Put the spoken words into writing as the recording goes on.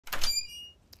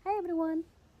Hi everyone,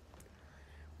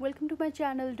 welcome to my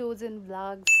channel Doze and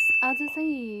Vlogs. आज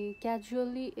चाहिँ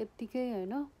casually यत्तिकै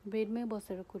होइन बेडमै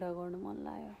बसेर कुरा गर्नु मन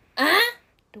लाग्यो.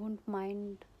 Don't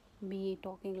mind me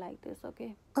talking like this, okay?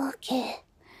 Okay.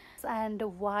 And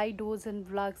why Doze and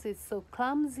Vlogs is so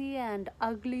clumsy and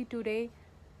ugly today?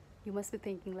 You must be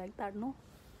thinking like that, no?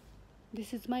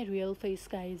 This is my real face,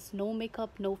 guys. No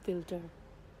makeup, no filter.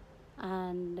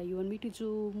 And you want me to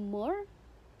do more?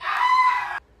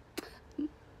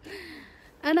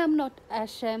 And I'm not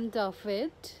ashamed of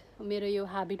it. मेरो यो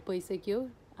habit भइसक्यो.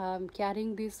 I'm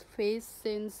carrying this face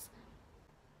since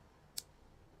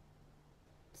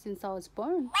I was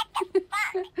born.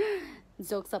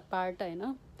 Jokes apart,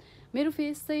 होइन. मेरो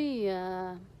face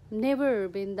चाहिँ never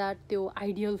been that त्यो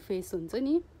ideal face हुन्छ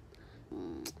नि.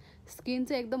 Skin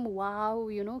चाहिँ एकदम wow,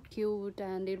 you know, cute,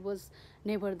 and it was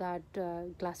never that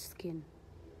glass skin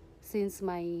since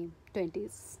my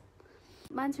 20s.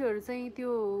 मान्छेहरू चाहिँ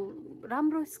त्यो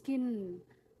राम्रो स्किन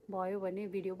भयो भने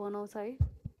भिडियो बनाउँछ है.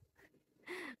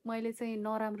 मैले चाहिँ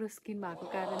नराम्रो स्किन भएको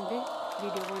कारणले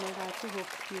भिडियो बनाइरहेको छु. होप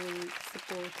यु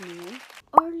सपोर्ट मी है.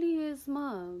 अर्ली एजमा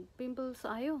पिम्पल्स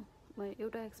आयो. म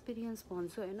एउटा एक्सपिरियन्स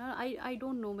भन्छु होइन. I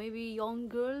don't know, maybe young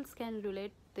girls can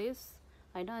relate this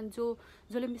होइन. अनि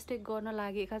जसले मिस्टेक गर्न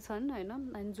लागेका छन् होइन,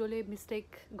 अनि जसले मिस्टेक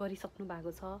गरिसक्नु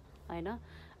भएको छ होइन,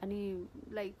 अनि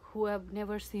like who have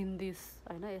never seen this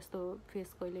होइन, यस्तो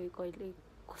फेस कहिले कहिले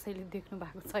कसैले देख्नु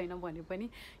भएको छैन भने पनि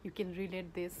यु क्यान रिलेट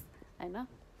दिस होइन,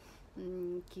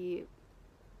 कि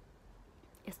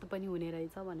यस्तो पनि हुने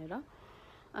रहेछ भनेर.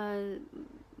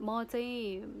 म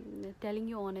चाहिँ telling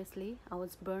you honestly, I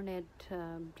was born at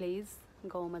Blaze,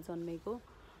 गाउँमा जन्मेको.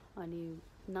 अनि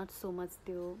नट सो मच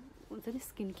त्यो हुन्छ नि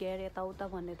स्किन केयर यताउता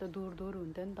भन्ने त दूर दूर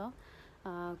हुन्थ्यो नि त.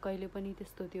 कहिले पनि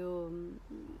त्यस्तो त्यो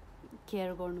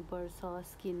केयर गर्नुपर्छ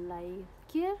स्किनलाई.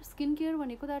 स्किन केयर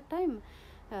भनेको द्याट टाइम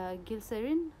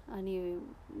ग्लिसरिन अनि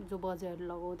जो बजेहरू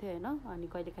लगाउँथ्यो होइन, अनि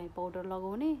कहिलेकाहीँ पाउडर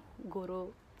लगाउने गोरो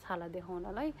छाला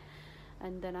देखाउनलाई.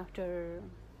 एन्ड देन आफ्टर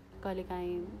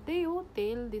कहिलेकाहीँ त्यही हो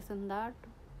तेल दिस एन्ड द्याट.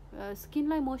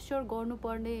 स्किनलाई मोइस्चर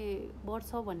गर्नुपर्ने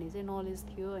पर्छ भन्ने चाहिँ नलेज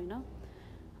थियो होइन.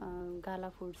 गाला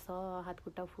फुट्छ,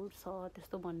 हातखुट्टा फुट्छ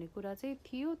त्यस्तो भन्ने कुरा चाहिँ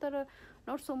थियो, तर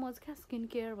नट सो मच क्या स्किन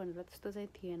केयर भनेर त्यस्तो चाहिँ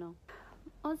थिएन.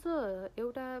 अझ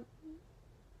एउटा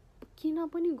किन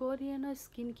पनि गरिएन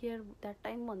स्किन केयर द्याट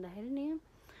टाइम भन्दाखेरि नि,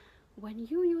 वेन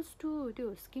यु युज टु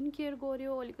त्यो स्किन केयर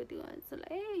गऱ्यो अलिकति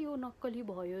ए यो नक्कली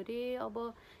भयो रे, अब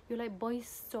योलाई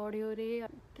बैस चढ्यो रे,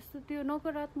 त्यस्तो त्यो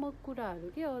नकारात्मक कुराहरू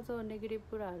के अझ नेगेटिभ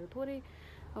कुराहरू थोरै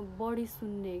बढी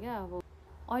सुन्ने क्या. अब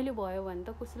अहिले भयो भने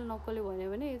त कसैले नक्कली भन्यो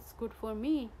भने इट्स गुड फर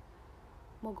मी,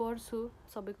 म गर्छु.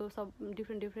 सबैको सब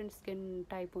डिफ्रेन्ट स्किन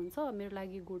टाइप हुन्छ, मेरो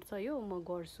लागि गुड छ यो, म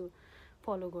गर्छु,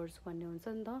 फलो गर्छु भन्ने हुन्छ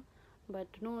नि त.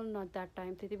 But no, not that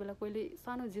time. त्यति बेला कोहीले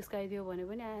सानो जिस्काइदियो भने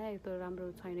पनि यो त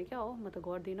राम्रो छैन क्या हो, म त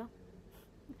गर्दिनँ,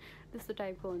 त्यस्तो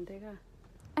टाइपको हुन्थ्यो क्या.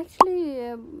 Actually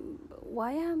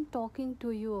why I am talking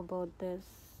to you about this,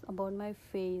 about my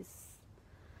face,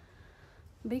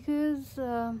 because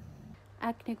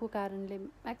एक्नेको कारणले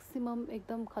म्याक्सिमम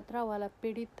एकदम खतरावाला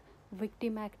पीडित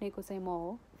विक्टिम एक्नेको चाहिँ म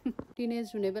हो.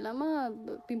 टिनेज हुने बेलामा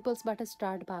पिम्पल्सबाट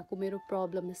स्टार्ट भएको मेरो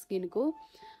प्रब्लम स्किनको,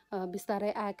 बिस्तारै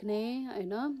एक्ने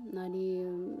होइन, अनि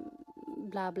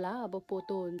ब्ला ब्ला अब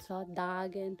पोतो हुन्छ,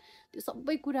 दाग एन्ड त्यो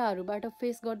सबै कुराहरूबाट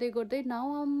फेस गर्दै गर्दै now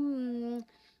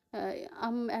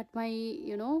I'm at my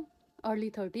you know early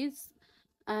 30s,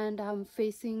 and I'm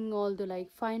facing all the like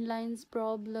fine lines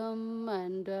problem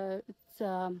and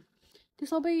त्यो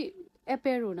सबै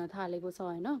एपेयर हुन थालेको छ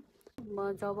होइन.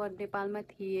 म जब नेपालमा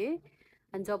थिएँ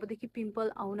अनि जबदेखि पिम्पल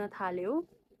आउन थाल्यो,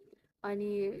 अनि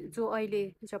जो अहिले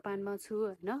जापानमा छु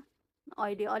होइन,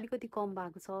 अहिले अलिकति कम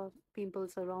भएको छ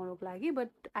पिम्पल्सहरू आउनुको लागि. But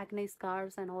acne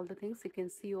scars and all the things you can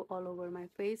C all over my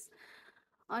face.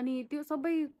 अनि त्यो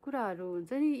सबै कुराहरू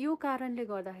हुन्छ नि यो कारणले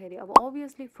गर्दाखेरि. अब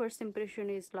obviously first impression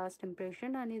is last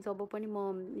impression. अनि जब पनि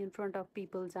म इन फ्रन्ट अफ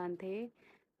पिपल जान्थेँ,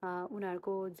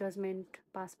 उनीहरूको जजमेन्ट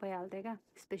पास भइहाल्थ्यो क्या,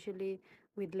 स्पेसली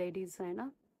विथ लेडिज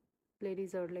होइन.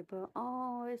 लेडिजहरूले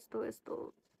यस्तो यस्तो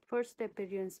फर्स्ट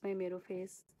एपिरियन्समै मेरो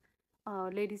फेस,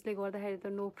 लेडिजले गर्दाखेरि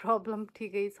त नो प्रब्लम,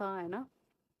 ठिकै छ होइन.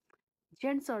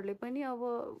 जेन्ट्सहरूले पनि अब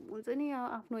हुन्छ नि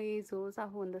आफ्नो एज होस्,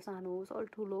 आफूभन्दा सानो होस्, अरू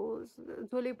ठुलो होस्,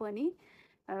 जसले पनि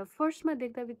फर्स्टमा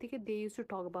देख्दा बित्तिकै they use to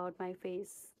talk about my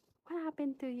face. What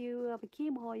happen to you, अब के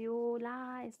भयो ला,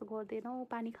 यस्तो गर्दैनौ,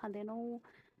 पानी खाँदैनौ.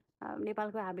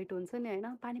 नेपालको ह्याबिट हुन्छ नि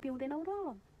होइन, पानी पिउँदैनौ र,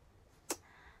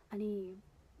 अनि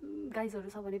गाइजहरू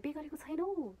छ भने पे गरेको छैनौ,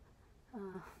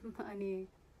 अनि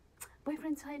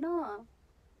बोयफ्रेन्ड छैन,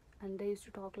 and they use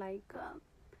to talk like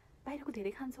बाहिरको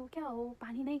धेरै खान्छौ क्या हो,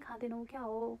 पानी नै खाँदैनौ क्या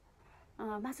हो,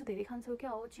 मासु धेरै खान्छौ क्या,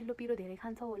 हो चिल्लो पिरो धेरै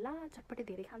खान्छौ होला, चटपटे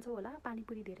धेरै खान्छौ होला,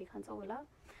 पानीपुरी धेरै खान्छौ होला.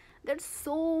 There are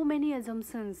so many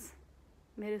assumptions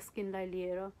मेरो स्किनलाई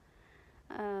लिएर.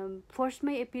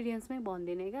 फर्स्टमै एपिरियन्समै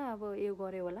भनिदिने क्या, अब यो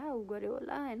गऱ्यो होला ऊ गऱ्यो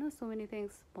होला होइन, सो मेनी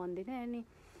थिङ्स भनिदिने. अनि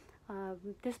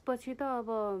त्यसपछि त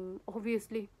अब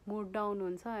अभियसली मुड डाउन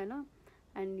हुन्छ होइन,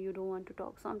 and you don't want to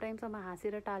talk. Sometimes अब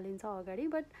हाँसेर टालिन्छ अगाडि,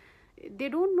 but they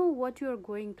don't know what you're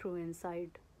going through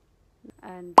inside.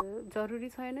 And जरुरी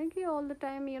छैन कि all the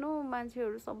time you know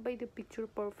मान्छेहरू सबै त्यो पिक्चर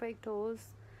पर्फेक्ट होस्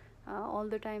अल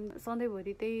द टाइम.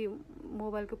 सधैँभरि त्यही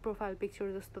मोबाइलको प्रोफाइल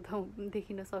पिक्चर जस्तो त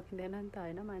देखिन सकिँदैन नि त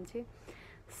होइन मान्छे.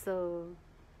 So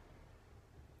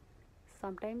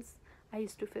sometimes I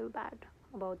use to feel bad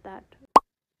about that.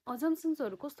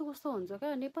 अजम्सन्सहरू कस्तो कस्तो हुन्छ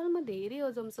क्या, नेपालमा धेरै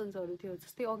अजम्सन्सहरू थियो.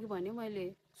 जस्तै अघि भने मैले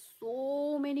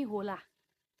सो मेनी होला,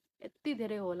 यति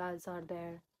धेरै होलाज आर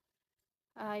देयर.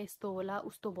 यस्तो होला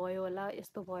उस्तो भयो होला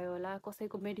यस्तो भयो होला.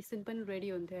 कसैको मेडिसिन पनि रेडी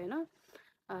हुन्थ्यो होइन.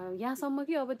 यहाँसम्म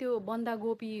कि अब त्यो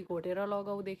बन्दागोपी घोटेर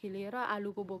लगाउदेखि लिएर,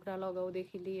 आलुको बोक्रा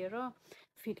लगाउदेखि लिएर,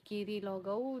 फिटकिरी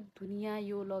लगाऊ, दुनियाँ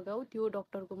यो लगाऊ, त्यो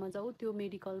डक्टरकोमा जाऊ, त्यो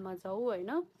मेडिकलमा जाऊ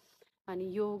होइन. अनि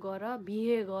यो गर,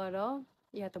 बिहे गर,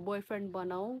 या त बोयफ्रेन्ड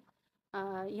बनाऊ.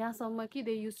 यहाँसम्म कि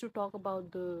they use to talk about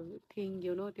the thing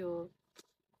you know, त्यो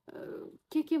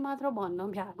के मात्र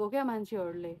भन्न भ्याएको क्या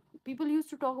मान्छेहरूले. People use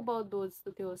to talk about those,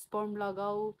 त्यो स्पर्म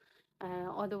लगाऊ,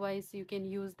 otherwise you can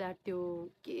use that, त्यो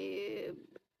के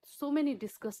so many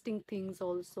disgusting things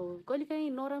also. कहिलेकाहीँ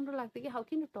नराम्रो लाग्थ्यो कि how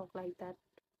can you talk like that.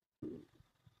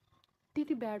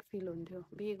 त्यति ब्याड फिल हुन्थ्यो.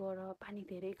 बिहे गर, पानी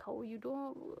धेरै खाऊ, यु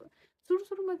डोन्ट.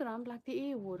 सुरुमा त राम्रो लाग्थ्यो,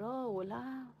 ए हो र होला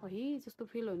है जस्तो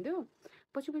फिल हुन्थ्यो.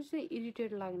 पछि चाहिँ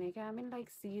इरिटेट लाग्ने क्या. I mean like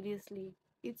seriously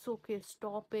it's okay,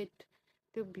 stop it.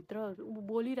 त्यो भित्र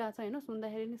बोलिरहेछ होइन,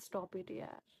 सुन्दाखेरि नि स्टप इट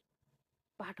यार.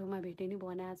 बाटोमा भेटे नि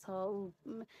बनाएको छ, ऊ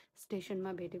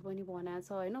स्टेसनमा भेटे पनि बनाएको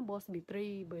छ होइन,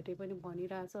 बसभित्रै भेटे पनि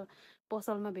भनिरहेछ,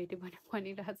 पसलमा भेटे पनि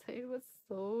भनिरहेछ. It was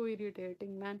so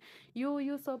irritating man.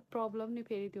 यो सब प्रब्लम नि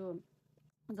फेरि त्यो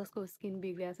जसको स्किन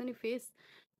बिग्रिएको छ नि, फेस,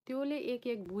 त्योले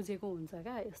एक बुझेको हुन्छ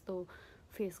क्या यस्तो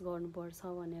फेस गर्नुपर्छ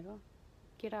भनेर.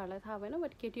 केटाहरूलाई थाहा भएन,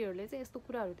 बट केटीहरूले चाहिँ यस्तो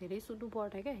कुराहरू धेरै सुन्नु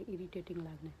पर्ने क्या, इरिटेटिङ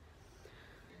लाग्ने.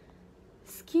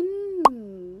 स्किन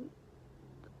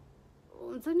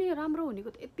हुन्छ नि राम्रो हुनेको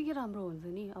त यत्तिकै राम्रो हुन्छ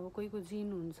नि. अब कोहीको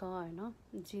जिन हुन्छ होइन,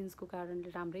 जिन्सको कारणले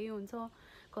राम्रै हुन्छ,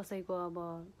 कसैको अब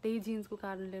त्यही जिन्सको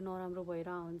कारणले नराम्रो भएर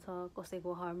हुन्छ, कसैको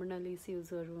हार्मोनल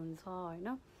इस्युजहरू हुन्छ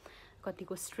होइन,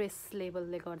 कतिको स्ट्रेस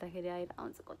लेभलले गर्दाखेरि आइरहेको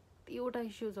हुन्छ. कतिवटा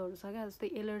इस्युजहरू छ क्या. जस्तै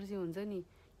एलर्जी हुन्छ नि,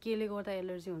 केले गर्दा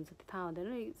एलर्जी हुन्छ त्यो थाहा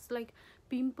हुँदैन. It's like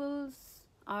pimples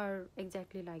are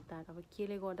exactly like that. अब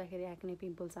केले गर्दाखेरि एक्ने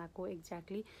पिम्पल्स आएको,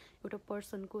 एक्ज्याक्टली एउटा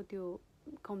पर्सनको त्यो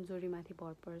कमजोरीमाथि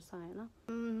भर पर्छ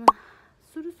होइन.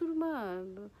 सुरुमा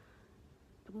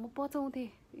म पचाउँथेँ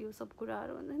यो सब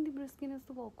कुराहरू. हुन्छ नि तिम्रो स्किन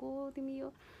यस्तो भएको, तिमी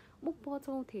यो, म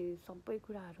पचाउँथेँ सबै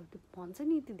कुराहरू. त्यो भन्छ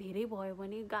नि त्यो धेरै भयो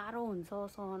भने गाह्रो हुन्छ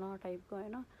सहन टाइपको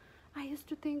होइन. I use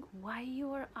to think why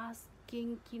you're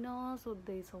asking, किन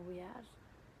सोध्दैछौ यार.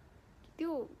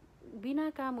 त्यो बिना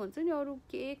काम हुन्छ नि, अरू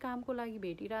के कामको लागि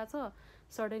भेटिरहेछ,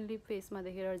 सडनली फेसमा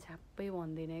देखेर झ्याप्पै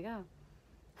भनिदिने क्या.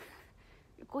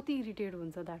 कति इरिटेट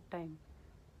हुन्छ द्याट टाइम.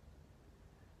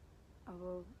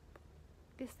 अब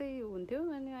त्यस्तै हुन्थ्यो.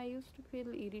 अनि I use to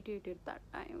feel irritated that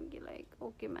time कि लाइक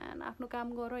ओके म्यान, आफ्नो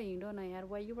काम गर, हिँड न यार,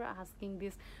 वाइ युआर आस्किङ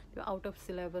दिस. त्यो आउट अफ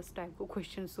सिलेबस टाइपको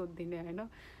क्वेसन सोधिदिने होइन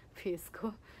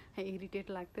फेसको. इरिटेट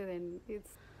लाग्थ्यो. देन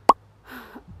इट्स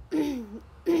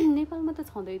नेपालमा त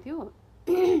छँदै थियो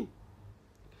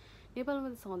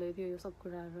यो सब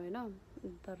कुराहरू होइन.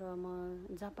 तर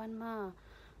म जापानमा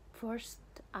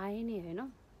फर्स्ट आएँ नि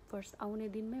होइन, फर्स्ट आउने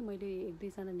दिनमै मैले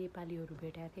 1-2जना नेपालीहरू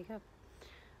भेटाएको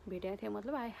थिएँ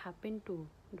मतलब I happen to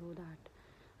do that.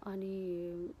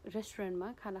 अनि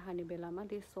रेस्टुरेन्टमा खाना खाने बेलामा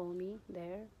दे सो मी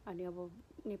देयर. अनि अब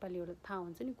नेपालीहरू थाहा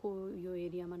हुन्छ नि को यो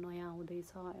एरियामा नयाँ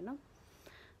आउँदैछ होइन.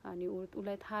 अनि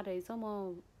उसलाई थाहा रहेछ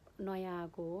म नयाँ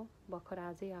आएको हो, भर्खर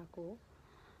आजै आएको हो,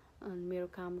 अनि मेरो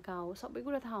काम कहाँ हो, सबै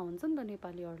कुरा थाहा हुन्छ नि त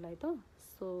नेपालीहरूलाई त.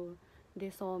 So they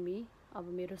so me. अब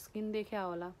मेरो स्किन देख्या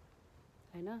होला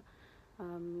होइन.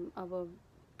 अब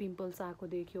पिम्पल्स आएको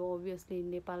देख्यो. अभियसली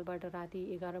नेपालबाट राति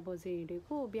 11 बजे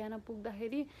हिँडेको, बिहान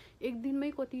पुग्दाखेरि एक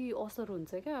दिनमै कति असर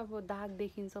हुन्छ क्या. अब दाग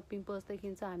देखिन्छ, पिम्पल्स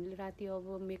देखिन्छ. हामीले राति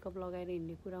अब मेकअप लगाएर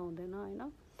हिँड्ने कुरा हुँदैन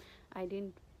होइन. I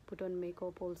didn't put on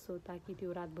makeup also, ताकि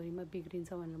त्यो रातभरिमा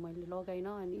बिग्रिन्छ भनेर मैले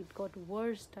लगाइनँ. अनि इट गट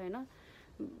वर्स्ट होइन.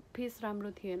 फेस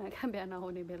राम्रो थिएन क्या बिहान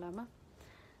आउने बेलामा.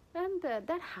 And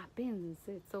that happens,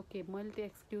 it's okay. मैले त्यो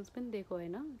एक्सक्युज पनि दिएको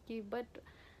होइन कि, बट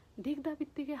देख्दा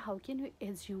बित्तिकै how can you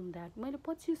assume that. मैले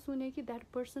पछि सुनेँ कि that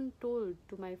person told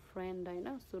to my friend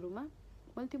होइन. सुरुमा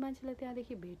मैले त्यो मान्छेलाई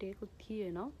त्यहाँदेखि भेटेको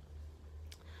थिएन.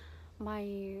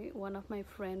 One of my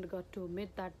friend got to meet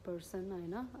that person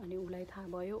होइन. अनि उसलाई थाहा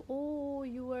भयो, ओ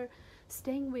you are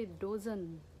staying with dozen.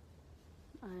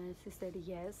 She said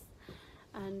yes.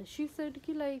 And she said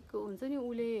कि लाइक हुन्छ नि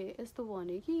उसले यस्तो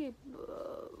भने कि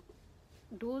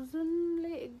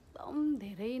डोजनले एकदम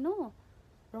धेरै न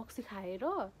रक्सी खाएर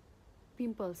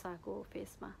पिम्पल्स आएको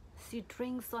फेसमा. C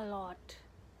drinks a lot.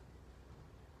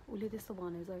 उसले त्यस्तो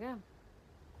भनेछ क्या.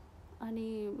 अनि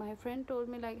my friend told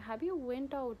me like have you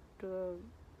went out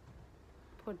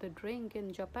for the drink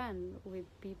in Japan with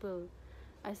people.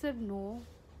 I said no.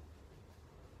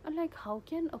 Like how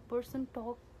can a person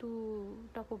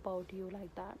talk about you like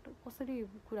that. कसरी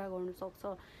कुरा गर्नु सक्छ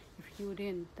if you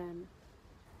didn't then.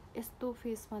 यस्तो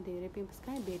फेसमा धेरै pimples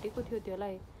कहाँ भेटेको थियो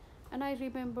त्यसलाई. एन्ड आई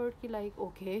रिमेम्बर कि लाइक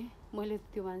ओके मैले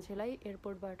त्यो मान्छेलाई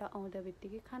एयरपोर्टबाट आउँदा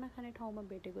बित्तिकै खाना खाने ठाउँमा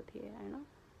भेटेको थिएँ होइन.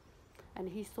 एन्ड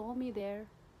हि स मी देयर.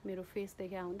 मेरो फेस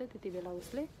देखे आउँदा त्यति बेला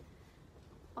उसले.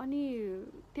 अनि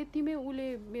त्यतिमै उसले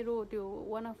मेरो त्यो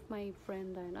वान अफ माई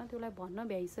फ्रेन्ड होइन त्यसलाई भन्न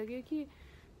भ्याइसक्यो कि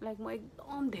लाइक म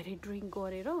एकदम धेरै ड्रिङ्क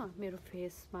गरेर मेरो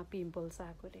फेसमा पिम्पल्स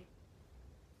आएको रे.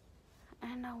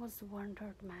 And I was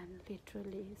वन्डर्ड man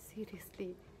literally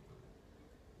seriously.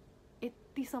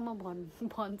 यतिसम्म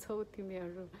भन्छौ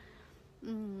तिमीहरू.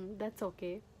 That's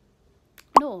okay.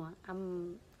 No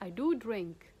I do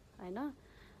drink होइन.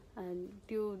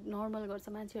 त्यो नर्मल गर्छ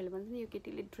मान्छेहरूले भन्छ नि यो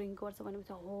केटीले ड्रिङ्क गर्छ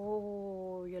भनेपछि हो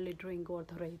यसले ड्रिङ्क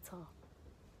गर्दो रहेछ.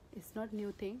 It's not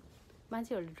new thing.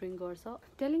 मान्छेहरूले ड्रिङ्क गर्छ.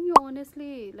 टेलिङ यु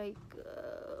अनेस्टली लाइक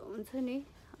हुन्छ नि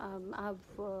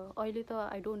अहिले त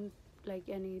I don't like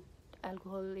any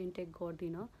alcohol intake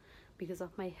गर्दिनँ because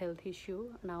of my health issue.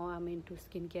 Now I'm into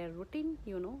skin care routine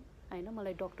you know होइन.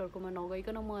 मलाई डक्टरकोमा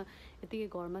नगइकन म यतिकै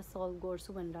घरमा सल्भ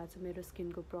गर्छु भनिरहेको छु मेरो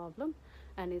स्किनको problem.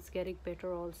 And it's getting better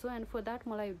also. And for that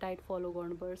मलाई डाइट फलो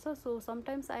गर्नुपर्छ. So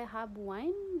sometimes I have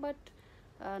wine but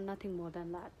nothing more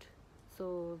than that. So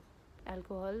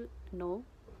alcohol no.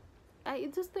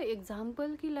 It's just the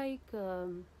example कि लाइक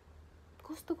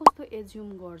कस्तो कस्तो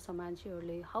एज्युम गर्छ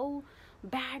मान्छेहरूले. How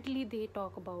badly they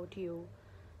talk about you.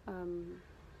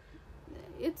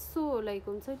 It's so like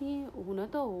हुन्छ नि हुन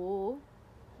त हो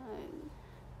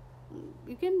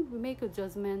you can make a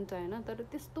judgement होइन. तर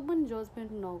त्यस्तो पनि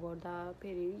जजमेन्ट नगर्दा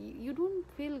फेरि यु डोन्ट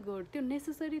फिल गुड. त्यो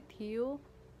नेसेसरी थियो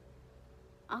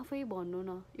आफै भन्नु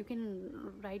न. You can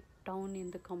write down in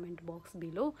the comment box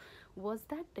below. Was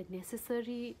that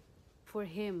necessary for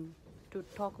him to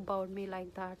talk about me like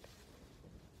that.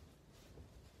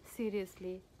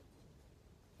 Seriously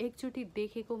एकचोटि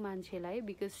देखेको मान्छेलाई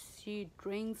because C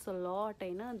drinks a lot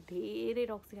होइन धेरै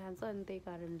रक्सी खान्छ अनि त्यही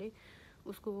कारणले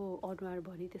उसको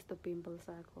अनुहारभरि त्यस्तो पिम्पल्स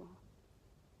आएको.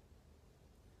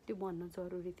 त्यो भन्न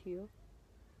जरुरी थियो.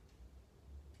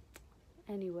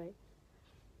 एनिवे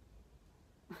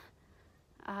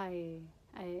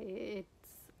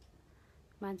इट्स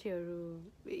मान्छेहरू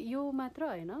यो मात्र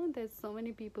होइन. There so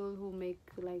many people who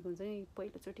make like हुन्छ नि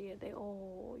पहिलोचोटि हेर्दै ओ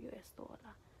यो यस्तो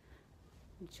होला.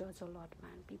 जज अ लट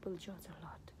म्यान. पिपल जज अ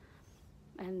लट.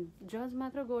 एन्ड जज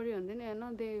मात्र गऱ्यो भने नि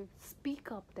होइन they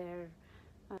speak up there.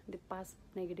 They pass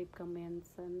negative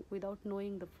comments and without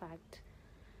knowing the fact.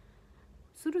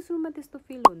 सुरुमा त्यस्तो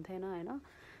फिल हुन्थेन होइन.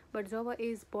 बट जब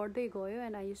एज बढ्दै गयो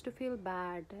and I use to feel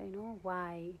bad होइन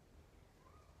वाइ.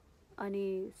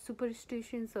 अनि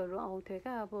सुपरस्टिसन्सहरू आउँथ्यो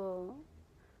क्या. अब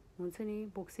हुन्छ नि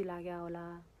बोक्सी लाग्यो होला,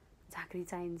 झाँक्री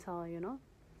चाहिन्छ यु नो.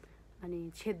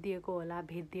 अनि छेदिएको होला,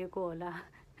 भेदिएको होला.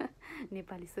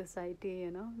 Nepali society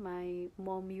you know. My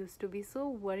momo use to be so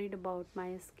worried about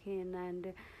my skin.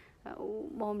 And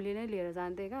ममले नै लिएर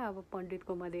जान्थ्यो क्या. अब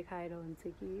पण्डितकोमा देखाएर हुन्छ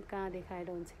कि कहाँ देखाएर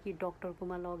हुन्छ कि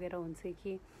डक्टरकोमा लगेर हुन्छ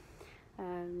कि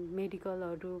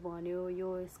मेडिकलहरू भन्यो यो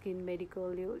स्किन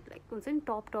मेडिकल यो लाइक हुन्छ नि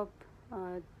टप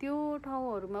त्यो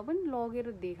ठाउँहरूमा पनि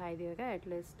लगेर देखाइदियो क्या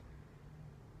at least.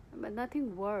 But nothing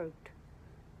worked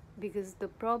because the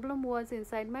problem was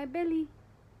inside my बेली.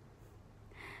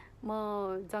 म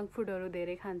जङ्क फुडहरू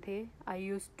धेरै खान्थेँ. I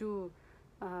use to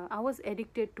I was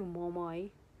addicted to momo है.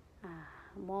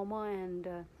 मोमो एन्ड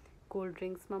कोल्ड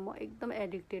ड्रिङ्क्समा म एकदम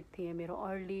एडिक्टेड थिएँ मेरो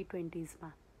अर्ली 20s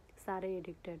मा. साह्रै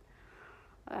एडिक्टेड.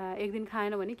 एक दिन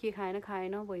खाएन भने के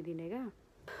खाएन भइदिने क्या.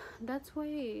 द्याट्स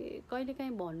वाइ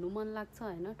कहिलेकाहीँ भन्नु मन लाग्छ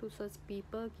होइन टु सच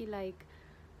पिपल कि लाइक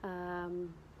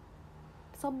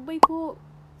सबैको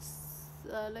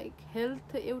लाइक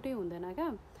हेल्थ एउटै हुँदैन क्या.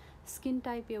 स्किन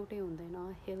टाइप एउटै हुँदैन,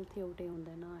 हेल्थ एउटै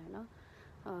हुँदैन होइन.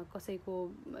 कसैको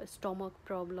स्टमक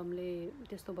प्रब्लमले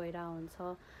त्यस्तो भइरहेको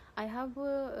हुन्छ. आई हेभ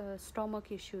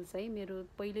स्टमक इस्युज है मेरो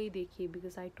पहिल्यैदेखि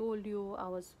because I told you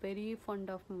I was very fund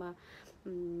of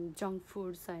junk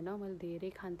foods होइन. मैले धेरै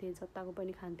खान्थेँ, जताको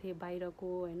पनि खान्थेँ, बाहिरको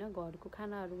होइन घरको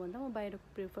खानाहरूभन्दा म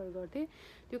बाहिरको प्रिफर गर्थेँ.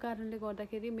 त्यो कारणले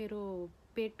गर्दाखेरि मेरो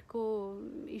पेटको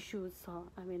इस्युज छ,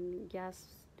 आई मिन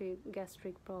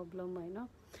ग्यास्ट्रिक प्रब्लम होइन,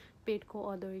 पेटको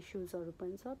अदर इस्युजहरू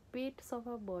पनि छ. पेट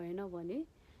सफा भएन भने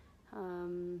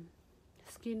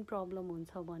स्किन प्रब्लम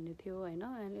हुन्छ भन्ने थियो होइन.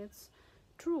 And it's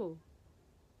true.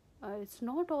 It's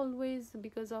not always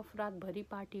because of रातभरि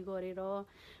पार्टी गरेर,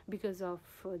 बिकज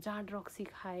अफ जाँड रक्सी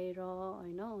खाएर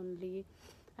होइन only,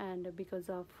 and because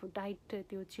of diet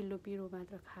त्यो चिल्लो पिरो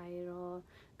मात्र खाएर,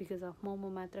 बिकज अफ मोमो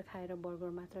मात्र खाएर, बर्गर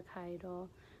मात्र खाएर,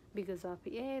 because of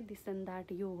this and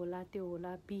that, यो होला त्यो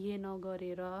होला, बिहे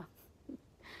नगरेर,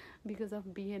 बिकज अफ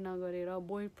बिहे नगरेर,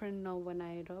 बोय फ्रेन्ड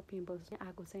नबनाएर पिम्पल्स चाहिँ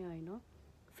आएको चाहिँ होइन.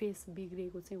 फेस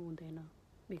बिग्रेको चाहिँ हुँदैन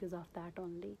because of that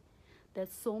only. That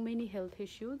so many health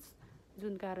issues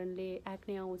जुन कारणले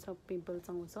एक्ने आउँछ, पिम्पल्स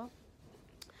आउँछ.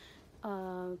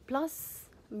 प्लस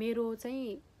मेरो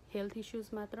चाहिँ हेल्थ इस्युज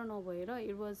मात्र नभएर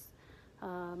it was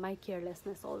my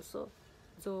carelessness also,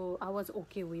 जो I was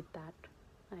okay with that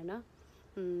होइन.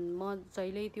 म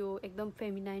जहिल्यै त्यो एकदम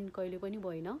फेमिनाइन कहिले पनि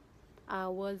भइनँ.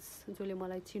 आई वाज, जसले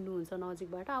मलाई चिन्नुहुन्छ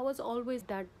नजिकबाट, I was always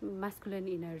that masculine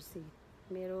energy.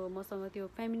 मसँग त्यो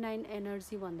फेमिनाइन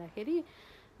एनर्जी भन्दाखेरि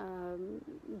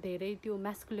धेरै त्यो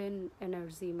म्यास्कुलिन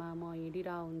एनर्जीमा म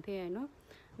हिँडिरहेको हुन्थेँ होइन.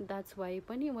 द्याट्स वाइ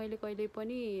पनि मैले कहिले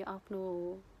पनि आफ्नो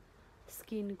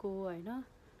स्किनको होइन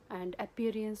एन्ड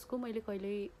एपियरेन्सको मैले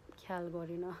कहिल्यै ख्याल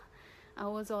गरिनँ.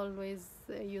 I was always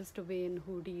use to be in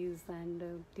हुडिज and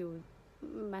त्यो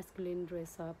म्यास्कुलिन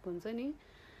ड्रेसअप हुन्छ नि,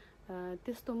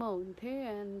 त्यस्तोमा हुन्थेँ.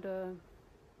 And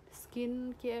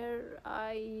skin care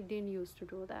I didn't use to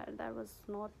do that. That was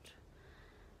not.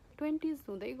 20s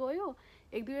हुँदै गयो,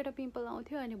 एक दुईवटा पिम्पल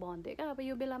आउँथ्यो अनि भन्थ्यो क्या, अब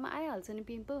यो बेलामा आइहाल्छ नि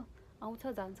पिम्पल, आउँछ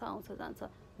जान्छ आउँछ जान्छ.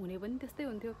 हुने पनि त्यस्तै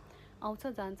हुन्थ्यो, आउँछ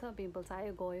जान्छ, पिम्पल्स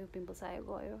आयो गयो, पिम्पल्स आयो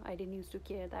गयो. I didn't use to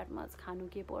care that much. खानु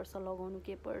के पर्छ, लगाउनु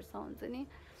के पर्छ हुन्छ नि,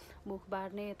 मुख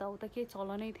बार्ने यताउता केही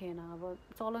चलनै थिएन. अब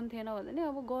चलन थिएन भन्दा नि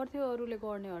अब गर्थ्यो अरूले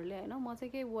गर्नेहरूले होइन. म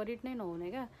चाहिँ केही वरिड नै नहुने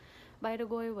क्या. बाहिर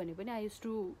गयो भने पनि आई युज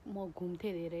टु, म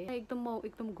घुम्थेँ धेरै, म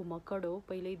एकदम घुमक्कड हो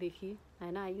पहिल्यैदेखि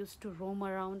होइन. I use to Rome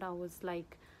around. I was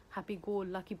like happy go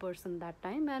lucky person that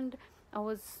time, and I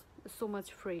was so much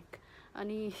freak.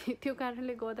 अनि त्यो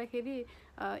कारणले गर्दाखेरि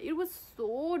it was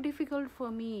so difficult for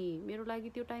me. मेरो लागि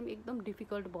त्यो टाइम एकदम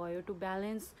डिफिकल्ट भयो to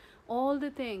balance all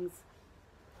the things.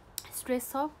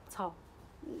 Stress छ,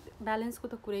 ब्यालेन्सको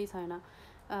त कुरै छैन.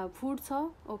 फुड छ,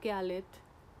 ओके आई इट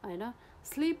होइन.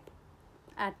 स्लिप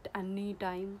एट एनी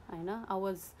टाइम होइन. आई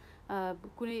वाज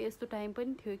कुनै यस्तो टाइम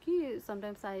पनि थियो कि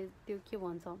समटाइम्स त्यो के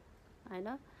भन्छ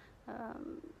होइन,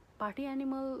 पार्टी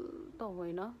एनिमल त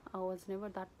होइन. I was never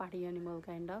that party animal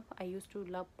kind of. I use to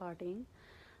love parting,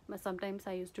 but sometimes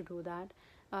I use to do that.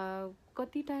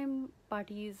 कति टाइम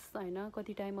पार्टिज होइन,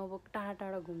 कति टाइम अब टाढा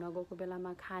टाढा घुम्न गएको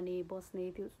बेलामा खाने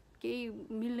बस्ने त्यो केही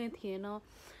मिल्ने थिएन.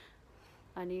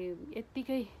 अनि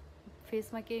यत्तिकै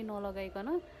फेसमा केही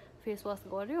नलगाइकन फेस वास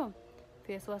गऱ्यो,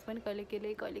 फेस वास पनि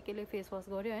कहिले कहिले फेस वास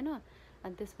गऱ्यो होइन.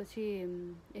 अनि त्यसपछि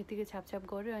यत्तिकै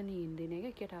छ्यापछ्याप गऱ्यो अनि हिँडिदिने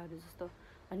क्या केटाहरू जस्तो.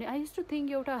 अनि आई युज टु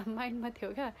थिङ्क, एउटा माइन्डमा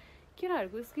थियो क्या,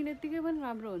 केटाहरूको स्किन यत्तिकै पनि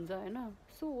राम्रो हुन्छ होइन.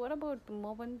 सो वाट अबाउट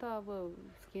म पनि त अब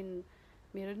स्किन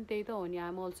मेरो पनि त्यही त हो नि, आइ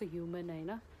एम अल्सो ह्युमन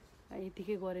होइन.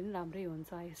 यत्तिकै गरे पनि राम्रै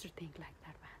हुन्छ. I use to think like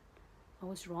that man. I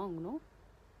was wrong no.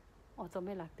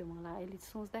 अचम्मै लाग्थ्यो मलाई. अहिले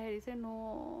सोच्दाखेरि चाहिँ नो,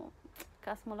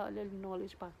 खास मलाई अलिअलि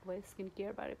नलेज पाएको भए स्किन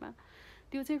केयर बारेमा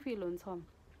त्यो चाहिँ फिल हुन्छ.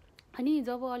 अनि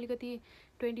जब अलिकति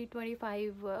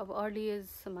 20-25 अब अर्ली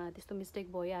एजमा त्यस्तो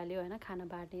मिस्टेक भइहाल्यो होइन, खाना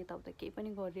बाँड्ने यताउता केही पनि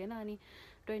गरिएन. अनि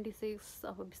 26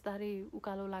 अब बिस्तारै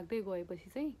उकालो लाग्दै गएपछि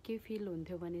चाहिँ के फिल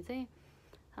हुन्थ्यो भने चाहिँ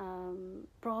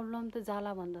प्रब्लम त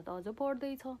जालाभन्दा त अझ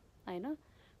बढ्दैछ होइन.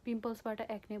 पिम्पल्सबाट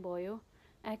एक्ने भयो,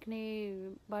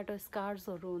 एक्नेबाट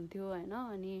स्कार्सहरू हुन्थ्यो होइन.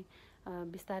 अनि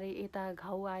बिस्तारै यता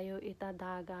घाउ आयो, यता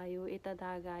दाग आयो, यता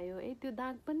दाग आयो. त्यो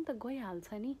दाग पनि त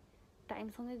गइहाल्छ नि,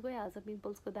 टाइमसँगै गइहाल्छ.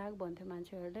 पिम्पल्सको दाग भन्थ्यो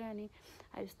मान्छेहरूले. अनि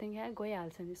आई जस्ट थिङ्क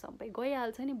गइहाल्छ नि, सबै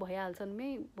गइहाल्छ नि, भइहाल्छन्मै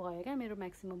भयो क्या मेरो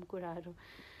म्याक्सिमम् कुराहरू.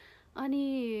 अनि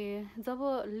जब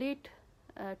लेट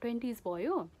 20s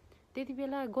भयो त्यति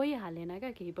बेला गइहालेन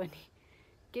क्या, केही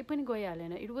पनि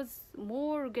गइहालेन. It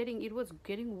was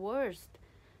getting worst.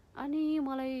 अनि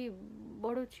मलाई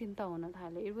बडो चिन्ता हुन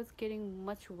थाल्यो. It was getting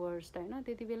much worst होइन.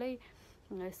 त्यति बेलै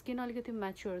स्किन अलिकति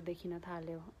म्याच्योर देखिन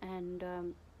थाल्यो. एन्ड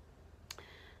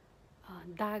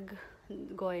दाग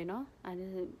गएन.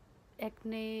 अनि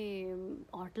एक्ने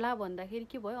हट्ला भन्दाखेरि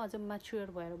के भयो, अझ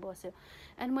म्याच्योर भएर बस्यो.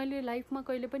 एन्ड मैले लाइफमा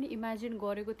कहिले पनि इमेजिन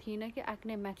गरेको थिइनँ कि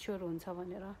एक्ने म्याच्योर हुन्छ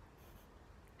भनेर.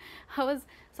 वाज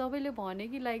सबैले भने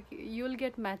कि like you will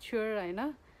get mature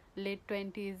होइन, लेट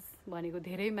 20s भनेको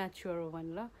धेरै म्याच्योर हो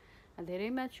भनेर. धेरै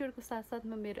म्याच्योरको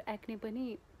साथसाथमा मेरो एक्ने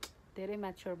पनि धेरै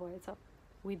म्याच्योर भएछ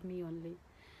विथ मी ओन्ली.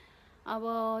 अब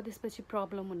त्यसपछि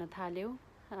प्रब्लम हुन थाल्यो.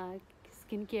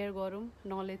 स्किन केयर गरौँ,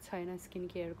 नलेज छैन skin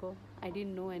केयरको, I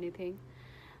didn't know anything.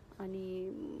 अनि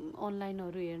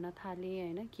अनलाइनहरू हेर्न थालेँ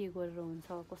होइन, के गरेर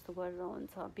हुन्छ कस्तो गरेर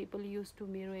हुन्छ। पिपल युज टु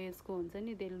मेरो एजको हुन्छ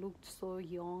नि, they look so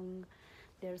young,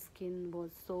 their skin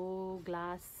was so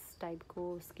glass टाइपको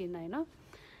स्किन होइन,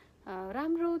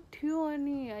 राम्रो थियो।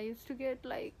 अनि I use to get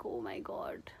like oh my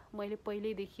God, मैले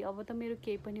पहिल्यैदेखि अब त मेरो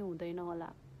केही पनि हुँदैन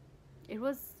होला, it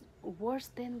was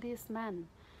worse than this man.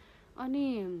 अनि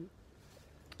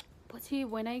पछि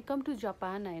when I come to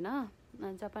Japan होइन,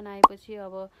 जापान आएपछि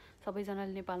अब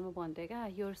सबैजनाले नेपालमा भन्थ्यो क्या,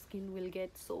 your skin will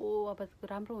get so, अब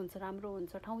राम्रो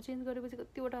हुन्छ, ठाउँ चेन्ज गरेपछि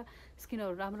कतिवटा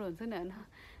स्किनहरू राम्रो हुन्छ नि होइन,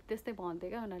 त्यस्तै भन्थ्यो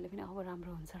क्या उनीहरूले पनि, अब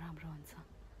राम्रो हुन्छ।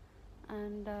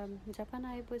 एन्ड जापान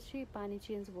आएपछि पानी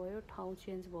चेन्ज भयो, ठाउँ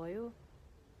चेन्ज भयो,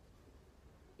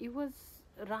 इट वाज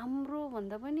राम्रो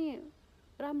भन्दा पनि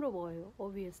राम्रो भयो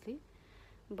ओभियसली।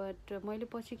 बट मैले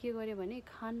पछि के गरेँ भने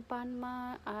खानपानमा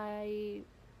आई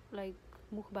लाइक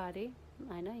मुख बारे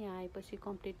होइन, यहाँ आएपछि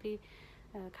कम्प्लिटली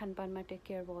खानपानमा टेक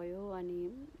केयर भयो।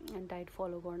 अनि डाइट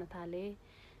फलो गर्न थालेँ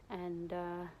एन्ड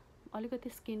अलिकति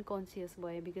स्किन कन्सियस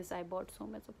भयो, because I but so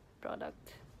much of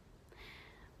product.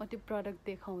 म त्यो प्रडक्ट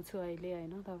देखाउँछु अहिले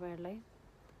होइन तपाईँहरूलाई।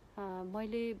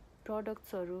 मैले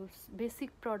प्रडक्ट्सहरू,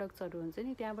 बेसिक प्रडक्ट्सहरू हुन्छ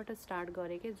नि, त्यहाँबाट स्टार्ट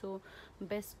गरेँ कि जो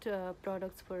बेस्ट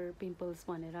प्रडक्ट्स फर पिम्पल्स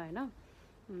भनेर होइन।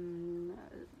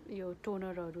 यो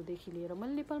टोनरहरूदेखि लिएर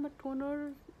मैले नेपालमा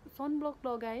टोनर, सनब्लक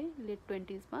लगाएँ लेट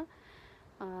 20s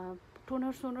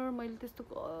टोनर मैले त्यस्तो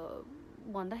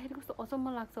भन्दाखेरि कस्तो अचम्म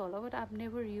लाग्छ होला, but I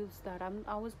never use that.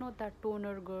 I was not that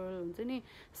toner girl हुन्छ नि,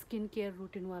 स्किन केयर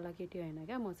रुटिनवाला केटी होइन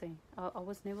क्या म चाहिँ, आई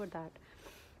वाज नेभर द्याट।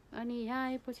 अनि यहाँ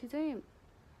आएपछि चाहिँ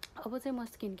अब चाहिँ म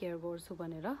स्किन केयर गर्छु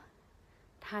भनेर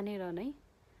ठानेर नै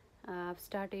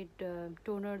स्टार्टेड,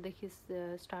 टोनरदेखि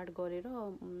स्टार्ट गरेर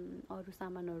अरू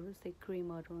सामानहरू जस्तै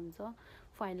क्रिमहरू हुन्छ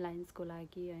फाइन लाइन्सको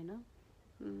लागि होइन,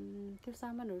 त्यो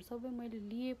सामानहरू सबै मैले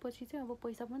लिएपछि चाहिँ अब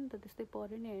पैसा पनि त त्यस्तै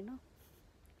पऱ्यो नि होइन।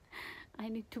 I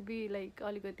need to be like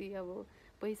अलिकति अब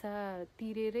पैसा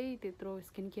तिरेरै त्यत्रो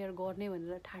स्किन केयर गर्ने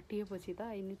भनेर ठाटिएपछि त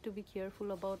I need to be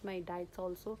careful about my diets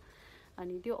also.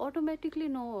 अनि त्यो अटोमेटिकली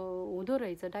हुँदो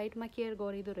रहेछ, डाइटमा केयर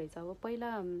गरिँदो रहेछ। अब पहिला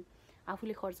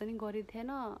आफूले खर्च नि गरेको थिएन,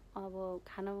 अब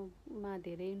खानामा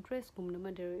धेरै इन्ट्रेस्ट,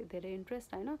 घुम्नुमा धेरै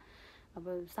इन्ट्रेस्ट होइन, अब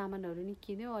सामानहरू नि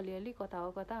किन्यो अलिअलि कता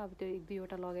हो कता, अब त्यो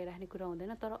 1-2वटा लगाइराख्ने कुरा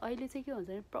हुँदैन। तर अहिले चाहिँ के हुन्छ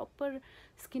भने प्रपर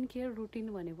स्किन केयर रुटिन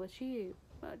भनेपछि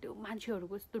त्यो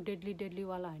मान्छेहरूको यस्तो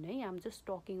डेडलीवाला होइन है, आम just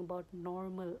talking about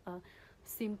normal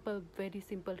simple, very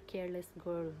simple careless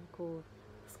गर्लको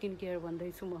skin care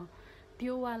भन्दैछु म।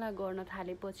 त्योवाला गर्न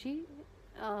थालेपछि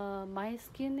my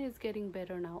skin is getting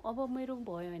better now. अब मेरो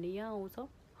भयो भने यहाँ आउँछ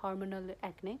हर्मोनल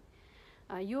एक्ने,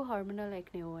 यो हर्मोनल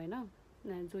एक्ने हो होइन,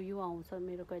 जो यो आउँछ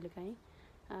मेरो कहिलेकाहीँ।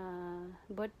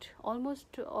 बट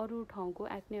अलमोस्ट अरू ठाउँको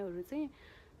एक्नेहरू चाहिँ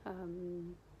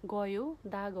गयो,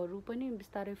 दागहरू पनि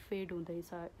बिस्तारै फेड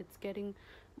हुँदैछ। It's getting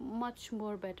much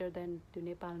more better than त्यो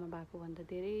नेपालमा भएको भन्दा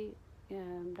धेरै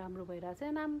राम्रो भइरहेछ।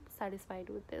 And I am satisfied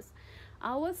with this.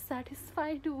 I was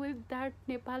satisfied with that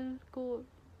नेपालको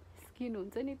स्किन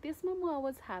हुन्छ नि, त्यसमा म आई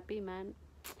वाज ह्याप्पी म्यान।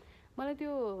 मलाई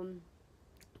त्यो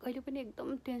कहिले पनि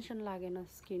एकदम टेन्सन लागेन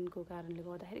स्किनको कारणले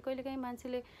गर्दाखेरि। कहिलेकाहीँ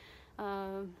मान्छेले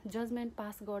जजमेन्ट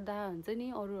पास गर्दा हुन्छ नि,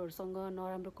 अरूहरूसँग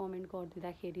नराम्रो कमेन्ट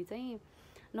गरिदिँदाखेरि चाहिँ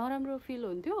नराम्रो फिल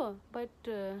हुन्थ्यो। बट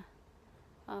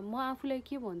म आफूलाई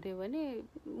के भन्थेँ भने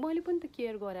मैले पनि त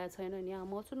केयर गरेको छैन नि,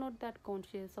 आम also not that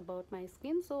conscious about my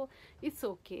skin, so it's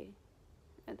okay,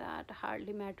 that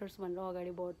hardly matters भनेर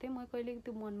अगाडि बढ्थेँ। म कहिले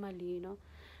त्यो मनमा लिइनँ।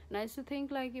 And I to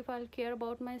think like if I care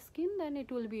about my skin then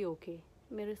it will be okay,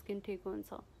 मेरो स्किन ठिक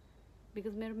हुन्छ।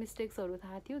 बिकज मेरो मिस्टेक्सहरू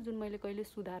थाहा थियो जुन मैले कहिले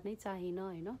सुधार्नै चाहिनँ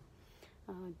होइन।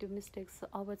 त्यो मिस्टेक्स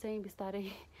अब चाहिँ बिस्तारै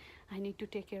I need to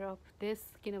take care of this,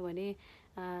 किनभने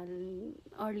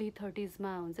अर्ली 30s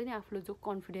हुन्छ नि, आफूले जो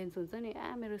कन्फिडेन्स हुन्छ नि,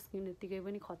 मेरो स्किन यत्तिकै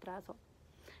पनि खतरा छ,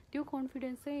 त्यो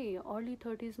कन्फिडेन्स चाहिँ अर्ली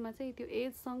 30s चाहिँ त्यो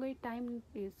एजसँगै time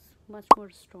is much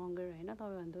more stronger होइन।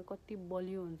 तपाईँभन्दा कति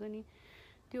बलियो हुन्छ नि,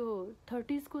 त्यो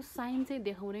 30s को साइन चाहिँ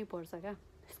देखाउनै पर्छ क्या,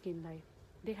 स्किनलाई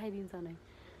देखाइदिन्छ नै।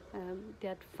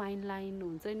 द्याट फाइन लाइन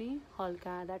हुन्छ नि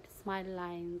हल्का, that smile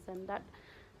lines and that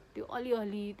त्यो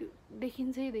अलिअलि त्यो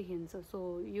देखिन्छ। So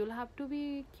you will have to be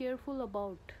careful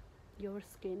about your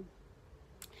skin.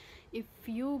 If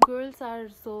you girls are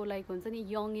so like हुन्छ नि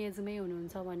यङ एजमै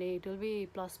हुनुहुन्छ भने it will be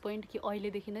plus point कि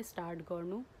अहिलेदेखि नै स्टार्ट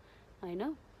गर्नु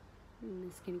होइन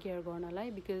स्किन केयर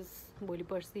गर्नलाई। बिकज भोलि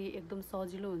पर्सि एकदम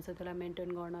सजिलो हुन्छ त्यसलाई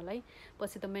मेन्टेन गर्नलाई,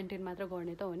 पछि त मेन्टेन मात्र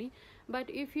गर्ने त हो नि। But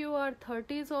if you are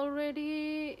 30s already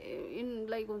in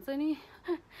like हुन्छ नि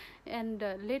एन्ड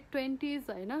लेट 20s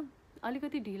होइन,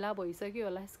 अलिकति ढिला भइसक्यो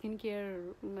होला स्किन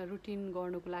केयर रुटिन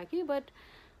गर्नुको लागि, बट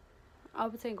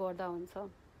अब चाहिँ गर्दा हुन्छ।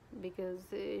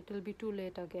 because it will be too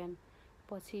late again.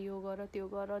 पछि यो गर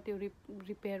त्यो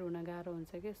रिपेयर हुन गाह्रो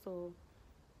हुन्छ के. सो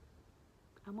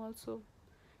आम अल्सो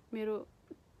मेरो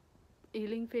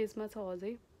हिलिङ फेजमा छ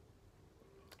अझै,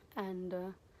 and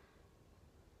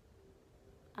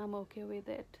I'm okay with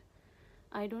it.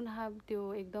 I don't have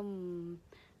त्यो एकदम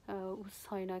उस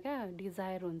छैन क्या,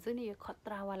 डिजायर हुन्छ नि यो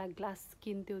खतरावाला ग्लास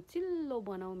स्किन, त्यो चिल्लो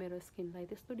बनाऊ मेरो स्किनलाई,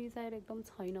 त्यस्तो डिजायर एकदम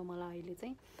छैन मलाई अहिले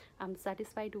चाहिँ. I'm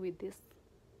satisfied with this,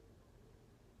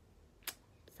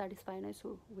 satisfy नै छु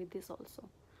with this also.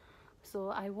 So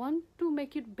I want to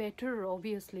make it better.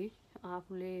 Obviously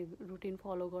आफूले रुटिन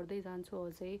फलो गर्दै जान्छु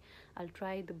अझै. I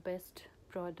try the best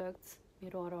products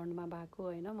मेरो अराउन्डमा भएको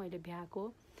होइन, मैले भ्याएको.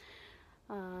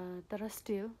 तर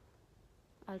still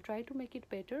I'll try to make it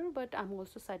better, but I'm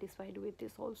also satisfied with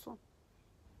this also.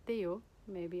 त्यही हो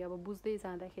मेबी. अब बुझ्दै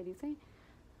जाँदाखेरि चाहिँ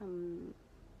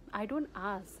आई डोन्ट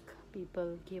आस्क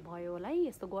पिपल के भयो होला है,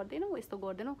 यस्तो गर्दैनौ यस्तो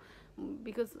गर्दैनौ,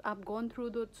 because I've gone through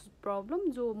the problem.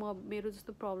 जो म मेरो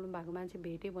जस्तो प्रब्लम भएको मान्छे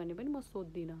भेटेँ भने पनि म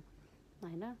सोध्दिनँ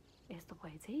होइन, यस्तो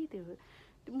भएछ है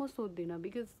त्यो म सोध्दिनँ.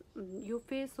 बिकज यो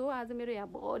फेस हो, आज मेरो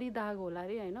यहाँभरि दाग होला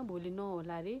अरे होइन, भोलि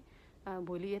नहोला अरे,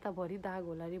 भोलि यताभरि दाग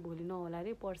होला अरे, भोलि नहोला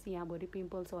अरे, पर्सि यहाँभरि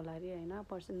पिम्पल्स होला अरे होइन,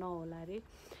 पर्सि नहोला अरे.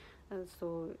 सो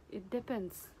इट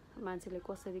डिपेन्ड्स मान्छेले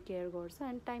कसरी केयर गर्छ,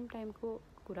 एन्ड टाइमको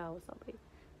कुरा हो सबै.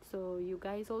 So you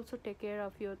guys also take care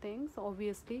of your things.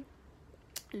 Obviously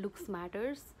looks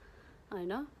matters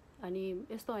होइन. अनि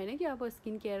यस्तो होइन कि अब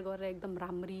स्किन केयर गरेर एकदम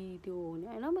राम्री त्यो हुने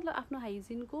होइन, मतलब आफ्नो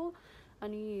हाइजिनको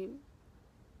अनि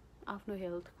आफ्नो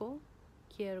हेल्थको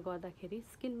केयर गर्दाखेरि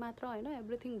स्किन मात्र होइन,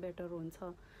 एभ्रिथिङ बेटर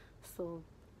हुन्छ. So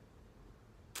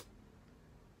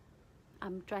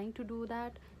I'm trying to do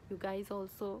that. You guys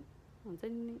also हुन्छ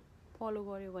नि फलो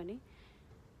गर्यो भने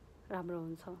राम्रो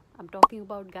हुन्छ. I'm talking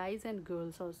about guys and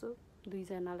girls also,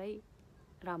 दुईजनालाई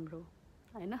राम्रो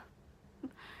होइन.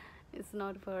 It's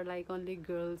not for like only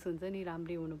girls हुन्छ नि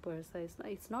राम्री हुनुपर्छ.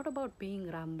 इट्स नट अबाउट बिङ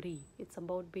राम्री, इट्स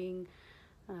अबाउट बिङ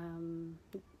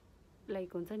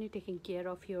लाइक हुन्छ नि taking care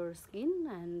of your skin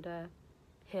and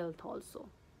health also.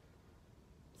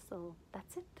 So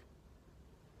that's it.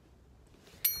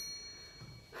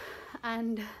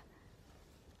 And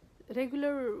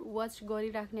regular watch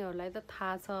गरिराख्नेहरूलाई त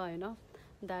थाहा छ होइन,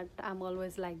 that I'm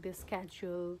always like this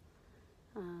casual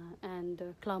and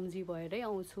clumsy भएरै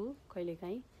आउँछु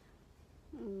कहिलेकाहीँ,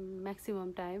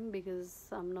 maximum time, because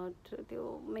I'm not त्यो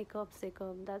makeup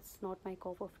सेकअप that's not my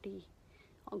cup of T.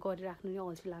 गरिराख्नु नै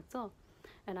अल्छी लाग्छ,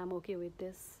 and I'm okay with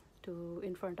this two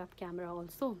in front of camera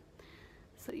also.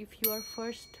 So if you are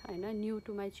first new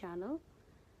to my channel,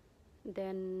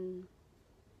 then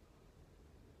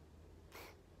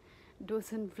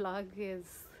Dosan vlog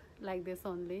is like this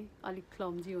only. अलिक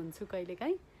clumsy हुन्छु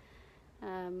कहिलेकाहीँ.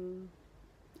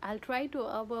 I'll try to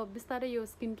अब बिस्तारै यो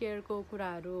skin केयरको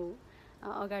कुराहरू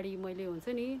अगाडि मैले हुन्छ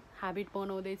नि ह्याबिट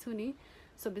बनाउँदैछु नि.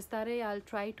 सो बिस्तारै I'll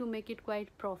try to make it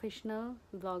quite professional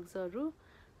vlogsहरू,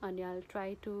 अनि I'll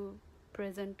try to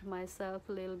present myself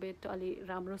लिल बिट, अलि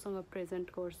राम्रोसँग प्रेजेन्ट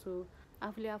गर्छु.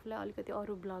 आफूलाई अलिकति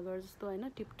अरू ब्लगर जस्तो होइन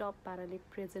टिपटप पाराले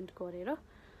प्रेजेन्ट गरेर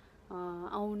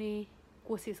आउने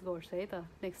कोसिस गर्छु है त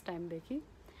नेक्स्ट टाइमदेखि.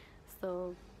 So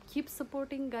keep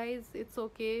supporting guys. It's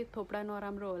okay, थोप्रा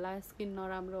नराम्रो होला, स्किन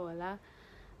नराम्रो होला,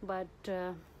 but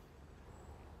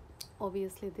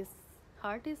obviously this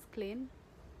heart is clean.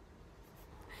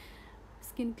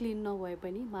 Skin clean नभए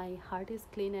पनि my heart is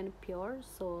clean and pure.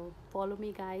 So follow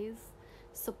me guys,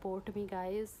 support me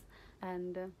guys,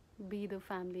 and be the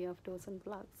family of Dosan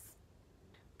Vlogs.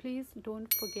 Please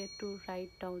don't forget to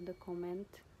write down the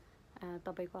comment.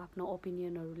 तपाईको आफ्नो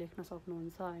ओपिनियनहरू लेख्न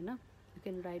सक्नुहुन्छ होइन. You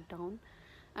can write down,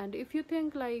 and if you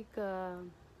think like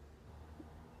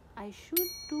I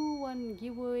should do one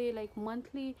giveaway, like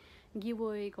monthly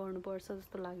giveaway गर्नुपर्छ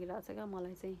जस्तो लागिरहेछ क्या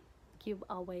मलाई चाहिँ. गिभ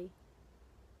अवे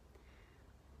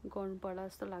गर्नुपर्ला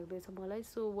जस्तो लाग्दैछ मलाई.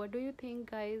 So what do you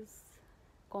think guys?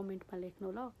 कमेन्टमा लेख्नु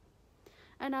ल.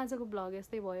 एन्ड आजको ब्लग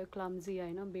यस्तै भयो, क्लम्जी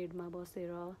होइन, बेडमा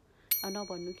बसेर.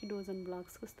 नभन्नु कि डोजन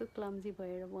ब्लग्स कस्तो क्लम्जी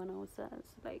भएर बनाउँछ,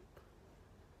 लाइक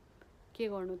के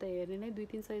गर्नु त, हेर्ने नै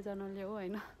 200-300 जनाले हो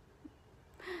होइन,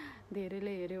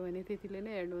 धेरैले हेऱ्यो भने त्यतिले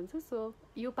नै हेर्नुहुन्छ. सो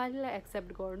यो पालिलाई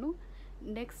एक्सेप्ट गर्नु.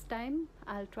 Next time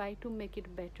I'll try to make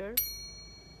it better,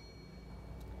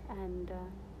 and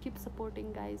keep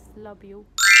supporting guys. Love you.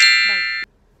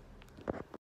 Bye.